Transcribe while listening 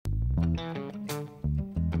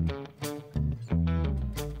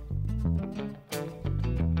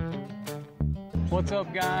What's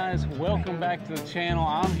up, guys? Welcome back to the channel.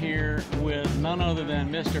 I'm here with none other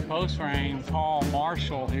than MrPostFrame, Paul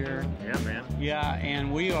Marshall here. Yeah, man. Yeah,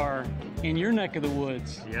 and we are in your neck of the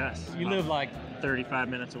woods. Yes. You live like 35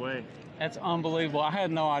 minutes away. That's unbelievable. I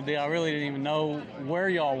had no idea. I really didn't even know where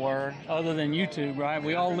y'all were other than YouTube, right?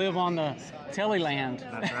 We all live on the Teleland.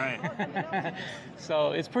 That's right.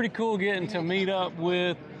 So it's pretty cool getting to meet up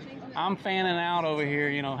with, I'm fanning out over here,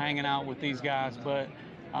 you know, hanging out with these guys, but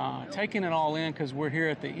taking it all in because we're here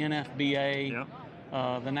at the NFBA, yep.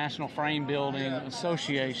 The National Frame Building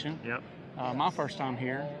Association. Yep. My first time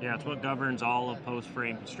here. Yeah, it's what governs all of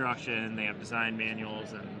post-frame construction. They have design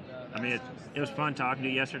manuals, and I mean, it was fun talking to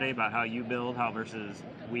you yesterday about how you build, how versus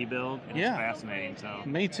we build, and yeah. It's fascinating. So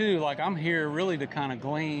me too. Like, I'm here really to kind of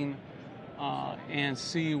glean and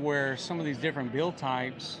see where some of these different build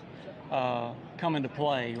types come into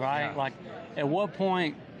play, right? Yeah. Like, at what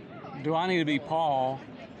point do I need to be Paul,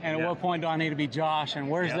 and at what point do I need to be Josh, and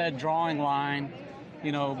where's that drawing line,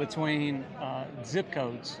 you know, between zip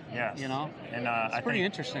codes? Yes. You know, and it's pretty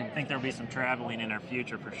interesting. I think there'll be some traveling in our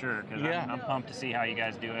future for sure, because I'm pumped to see how you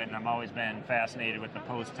guys do it, and I've always been fascinated with the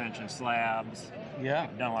post-tension slabs. Yeah.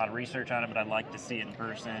 I've done a lot of research on it, but I'd like to see it in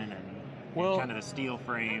person, and kind of the steel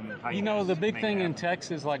frame. How you know, the big thing in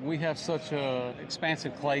Texas, like, we have such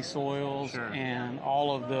expansive clay soils and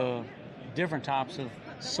all of the different types of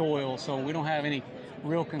soil, so we don't have any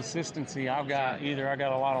real consistency. I got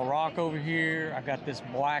a lot of rock over here. I got this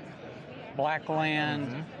black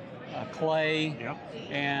land, clay,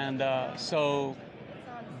 and so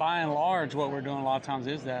by and large, what we're doing a lot of times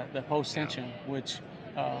is the post tension, which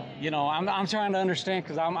you know, I'm trying to understand,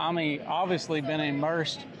 because I'm obviously been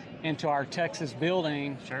immersed into our Texas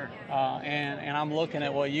building, and I'm looking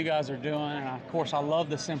at what you guys are doing, and of course I love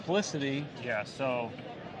the simplicity. Yeah, so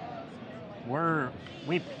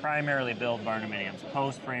we primarily build barndominiums,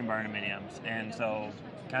 post-frame barndominiums, and so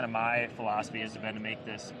kind of my philosophy has been to make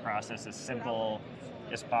this process as simple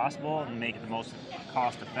as possible and make it the most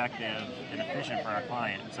cost-effective and efficient for our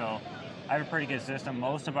client. So I have a pretty good system.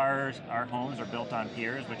 Most of our homes are built on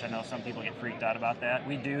piers, which I know some people get freaked out about that.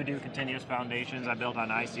 We do continuous foundations. I built on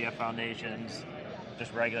ICF foundations,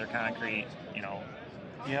 just regular concrete,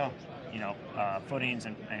 footings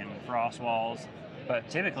and frost walls. But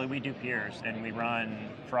typically we do piers, and we run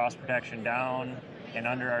frost protection down and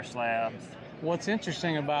under our slabs. What's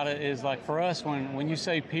interesting about it is, like, for us, when you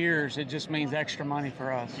say piers, it just means extra money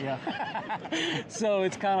for us. Yeah. So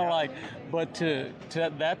it's kind of like, but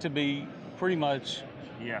to be pretty much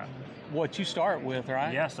what you start with,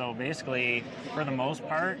 right? Yeah, so basically, for the most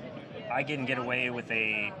part, I can get away with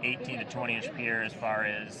a 18 to 20 inch pier as far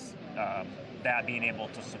as that being able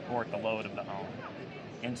to support the load of the home.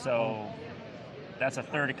 And so that's a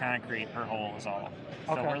third of concrete per hole is all.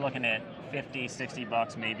 So we're looking at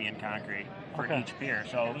 $50-$60 maybe in concrete for each pier.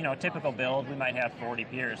 So, you know, typical build, we might have 40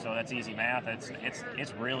 piers, so that's easy math.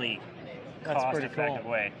 It's really cost-effective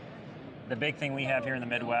way. The big thing we have here in the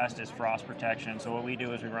Midwest is frost protection. So what we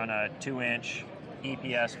do is we run a 2-inch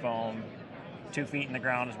EPS foam. 2 feet in the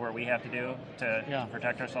ground is where we have to do to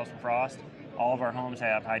protect ourselves from frost. All of our homes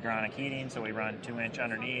have hydronic heating, so we run 2-inch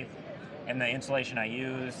underneath. And the insulation I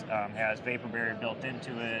use has vapor barrier built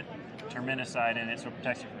into it, terminicide in it, so it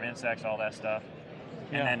protects you from insects, all that stuff.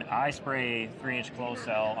 And then I spray 3-inch closed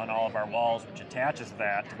cell on all of our walls, which attaches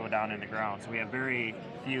that to go down in the ground. So we have very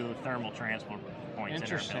few thermal transport points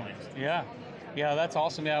in our buildings. Yeah, that's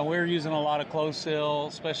awesome. Yeah, we're using a lot of closed cell,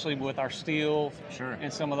 especially with our steel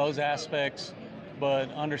and some of those aspects.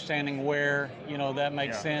 But understanding where, you know, that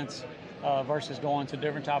makes sense versus going to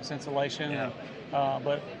different types of insulation.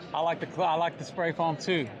 But I like the spray foam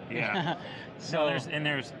too. Yeah. So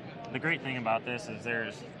there's the great thing about this is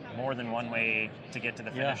there's more than one way to get to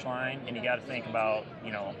the finish line, and you got to think about,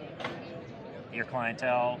 you know, your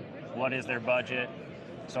clientele, what is their budget.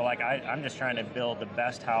 So, like, I'm just trying to build the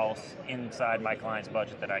best house inside my client's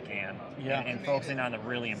budget that I can, and focusing on the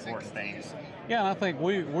really important things. Yeah, and I think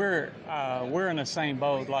we're in the same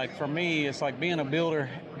boat. Like, for me, it's like being a builder,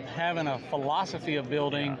 having a philosophy of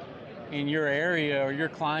building in your area or your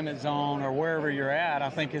climate zone or wherever you're at, I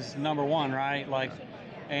think is number one, right? Like,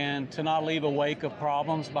 and to not leave a wake of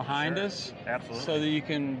problems behind us. Absolutely. So that you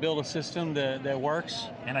can build a system that works.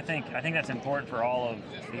 And I think that's important for all of,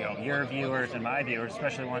 you know, your viewers and my viewers,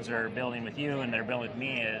 especially ones that are building with you and they're building with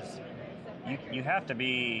me, is you have to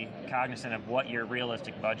be cognizant of what your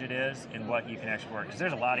realistic budget is and what you can actually work. Because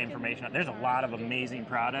there's a lot of information. There's a lot of amazing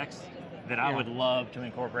products that I would love to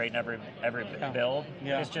incorporate in every build.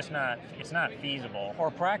 It's just not feasible or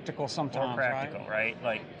practical sometimes. Or practical, right?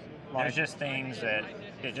 Like, There's just things that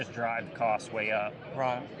just drive the costs way up.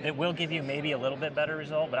 Right. It will give you maybe a little bit better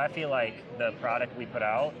result, but I feel like the product we put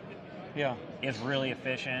out is really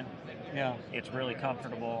efficient. Yeah. It's really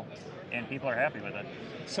comfortable, and people are happy with it.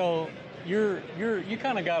 So you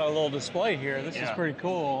kind of got a little display here. This is pretty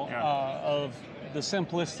cool of the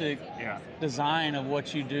simplistic design of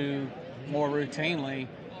what you do more routinely.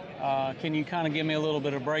 Can you kind of give me a little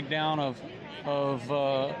bit of breakdown of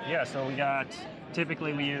so we got,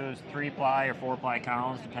 typically we use 3-ply or 4-ply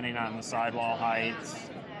columns depending on the sidewall heights.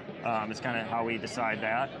 It's kind of how we decide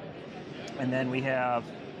that. And then we have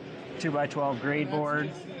 2x12 grade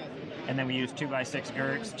board, and then we use 2x6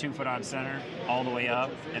 girts, 2 foot on center, all the way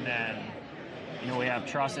up. And then, we have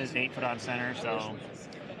trusses, 8 foot on center, so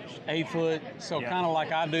 8 foot. So kind of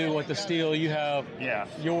like I do with the steel, you have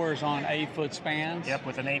yours on 8 foot spans. Yep,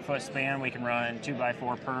 with an 8 foot span, we can run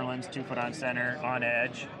 2x4 purlins, 2 foot on center, on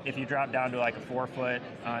edge. If you drop down to like a 4 foot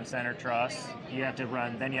on center truss, you have to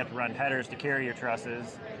run headers to carry your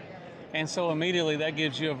trusses. And so immediately that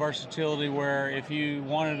gives you a versatility where if you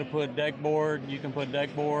wanted to put deck board, you can put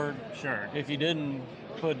deck board. Sure. If you didn't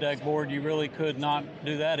put deck board, you really could not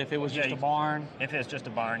do that if it was just a barn. If it's just a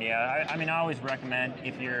barn, I mean, I always recommend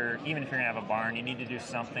even if you're gonna have a barn, you need to do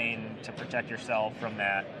something to protect yourself from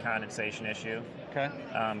that condensation issue. Okay.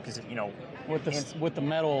 Because with the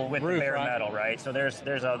metal with roof, the bare right? metal, right? So there's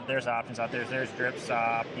options out there. There's drip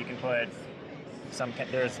stop. You can put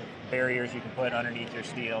there's barriers you can put underneath your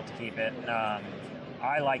steel to keep it.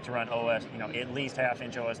 I like to run at least 1/2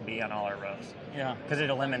 inch OSB on all our roofs. Yeah. Because it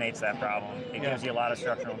eliminates that problem. It gives you a lot of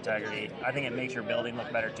structural integrity. I think it makes your building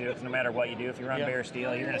look better too, because no matter what you do, if you run bare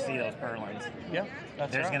steel, you're going to see those purlins. Yeah,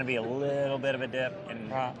 There's going to be a little bit of a dip,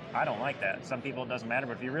 and I don't like that. Some people it doesn't matter,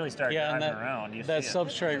 but if you really start driving around, you see that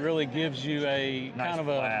substrate really gives you a nice kind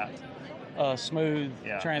of a smooth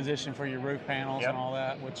transition for your roof panels and all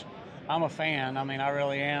that, which I'm a fan. I mean, I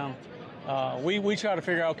really am. We try to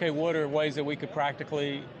figure out, okay, what are ways that we could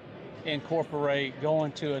practically incorporate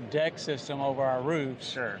going to a deck system over our roofs.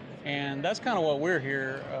 Sure. And that's kind of what we're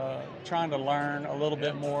here, trying to learn a little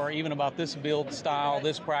bit more, even about this build style,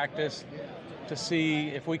 this practice, to see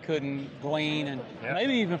if we couldn't glean and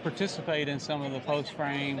maybe even participate in some of the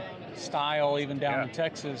post-frame style, even down in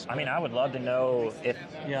Texas. I mean, I would love to know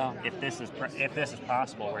if this is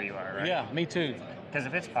possible where you are, right? Yeah, me too. Because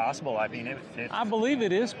if it's possible, I mean, I believe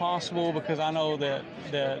it is possible, because I know that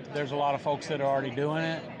there's a lot of folks that are already doing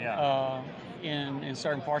it in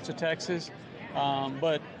certain parts of Texas.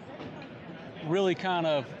 But really kind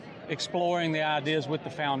of exploring the ideas with the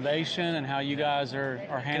foundation and how you guys are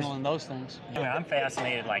handling those things. I mean, I'm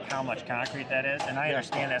fascinated like how much concrete that is, and I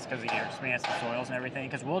understand that's because of your expansive soils and everything.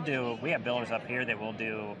 Because we have builders up here that will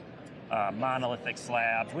do monolithic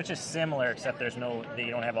slabs, which is similar, except you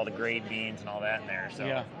don't have all the grade beams and all that in there.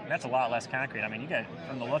 So that's a lot less concrete. I mean, you got,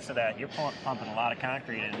 from the looks of that, you're pumping a lot of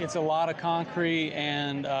concrete in. It's a lot of concrete,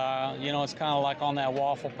 and it's kind of like on that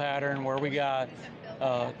waffle pattern where we got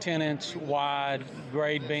 10-inch wide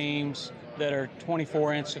grade beams that are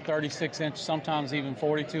 24 inch to 36 inch, sometimes even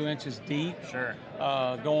 42 inches deep. Sure.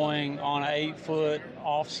 Going on 8-foot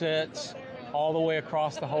offsets all the way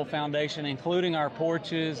across the whole foundation, including our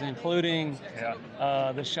porches, including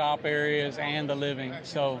the shop areas and the living.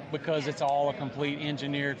 So because it's all a complete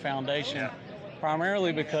engineered foundation,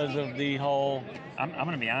 primarily because of the whole I'm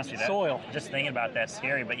going to be honest with you, soil. Just thinking about that's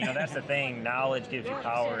scary, but that's the thing. Knowledge gives you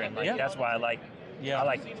power, and that's why I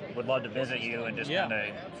would love to visit you and just kind of.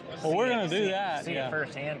 Well, we're going to do that. See it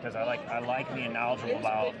firsthand, because I like being knowledgeable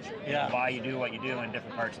about why you do what you do in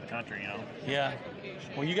different parts of the country. Yeah.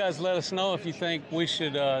 Well, you guys let us know if you think we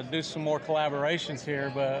should do some more collaborations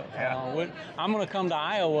here. But I'm going to come to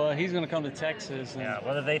Iowa. He's going to come to Texas. And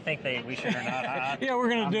whether they think we should or not. We're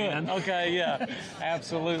going to do it. Okay.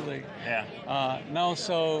 Absolutely.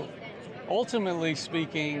 So ultimately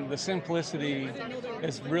speaking, the simplicity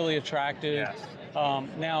is really attractive. Yes.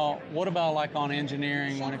 Now, what about like on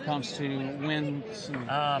engineering when it comes to winds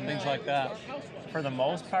and things like that? For the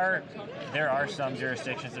most part, there are some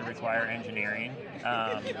jurisdictions that require engineering,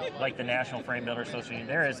 like the National Frame Builder Association.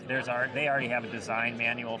 They already have a design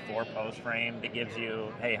manual for post frame that gives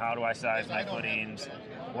you, hey, how do I size my footings?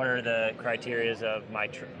 What are the criteria of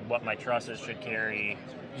what my trusses should carry?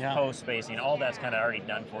 Post spacing, all that's kind of already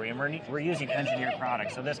done for you. And we're using engineered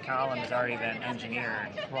products, so this column has already been engineered.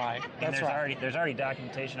 Right. And there's already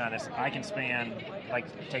documentation on this. I can span,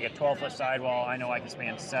 take a 12-foot sidewall. I know I can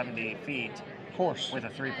span 70 feet. Of course. With a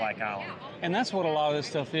 3-ply column. And that's what a lot of this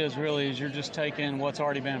stuff is, really, is you're just taking what's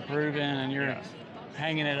already been proven and you're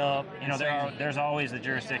hanging it up. You know, there's always the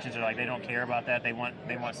jurisdictions that are like they don't care about that. They want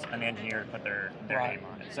an engineer to put their right. name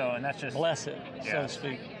on it. So, and that's just bless it, so to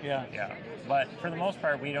speak. Yeah. Yeah. But for the most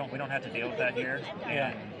part, we don't have to deal with that here.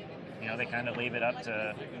 And, you know, they kind of leave it up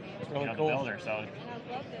to really the cool. builder. So.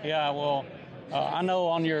 Yeah. Well, I know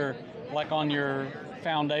on your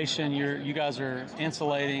foundation, you guys are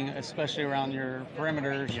insulating, especially around your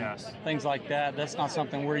perimeters, yes. things like that. That's not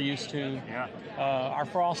something we're used to. Yeah. Our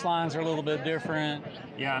frost lines are a little bit different.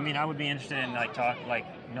 Yeah, I mean, I would be interested in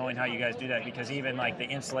knowing how you guys do that, because even like the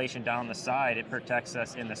insulation down the side, it protects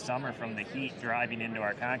us in the summer from the heat driving into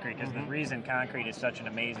our concrete. Because the reason concrete is such an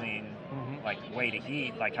amazing way to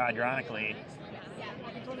heat, like hydronically,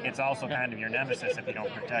 it's also kind of your nemesis if you don't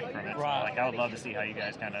protect from it. Right. So, I would love to see how you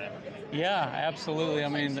guys kind of. Yeah, absolutely. I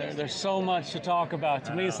mean, there's so much to talk about.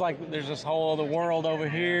 To me, it's like there's this whole other world over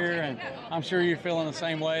here, and I'm sure you're feeling the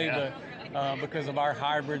same way. Yeah. But because of our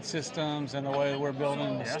hybrid systems and the way that we're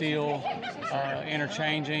building the steel,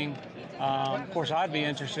 interchanging. Of course, I'd be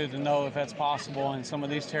interested to know if that's possible in some of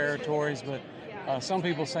these territories, but some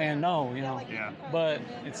people saying no, you know. Yeah. But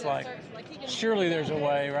it's like, surely there's a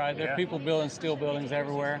way, right? There are Yeah. people building steel buildings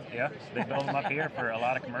everywhere. Yeah, they build them up here. For a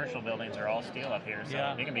lot of commercial buildings are all steel up here,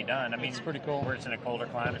 so it can be done. I mean, it's pretty cool. We're just in a colder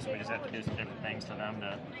climate, so we just have to do some different things to them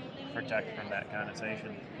to protect from that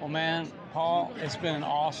condensation. Well, man, Paul, it's been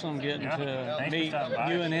awesome getting to meet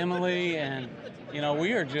you and Emily, and you know,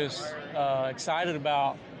 we are just excited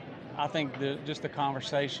about, I think, just the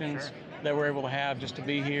conversations that we're able to have just to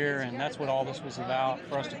be here, and that's what all this was about,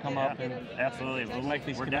 for us to come up and absolutely make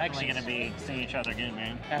these we're connections. Definitely going to be seeing each other again,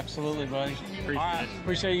 man. Absolutely, buddy. Appreciate it.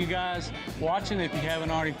 Appreciate you guys watching. If you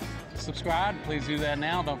haven't already subscribed, please do that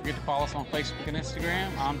now. Don't forget to follow us on Facebook and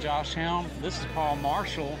Instagram. I'm Josh Helm. This is Paul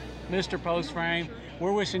Marshall, MrPostFrame.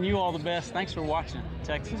 We're wishing you all the best. Thanks for watching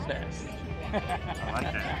Texas Best. I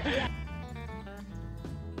like that.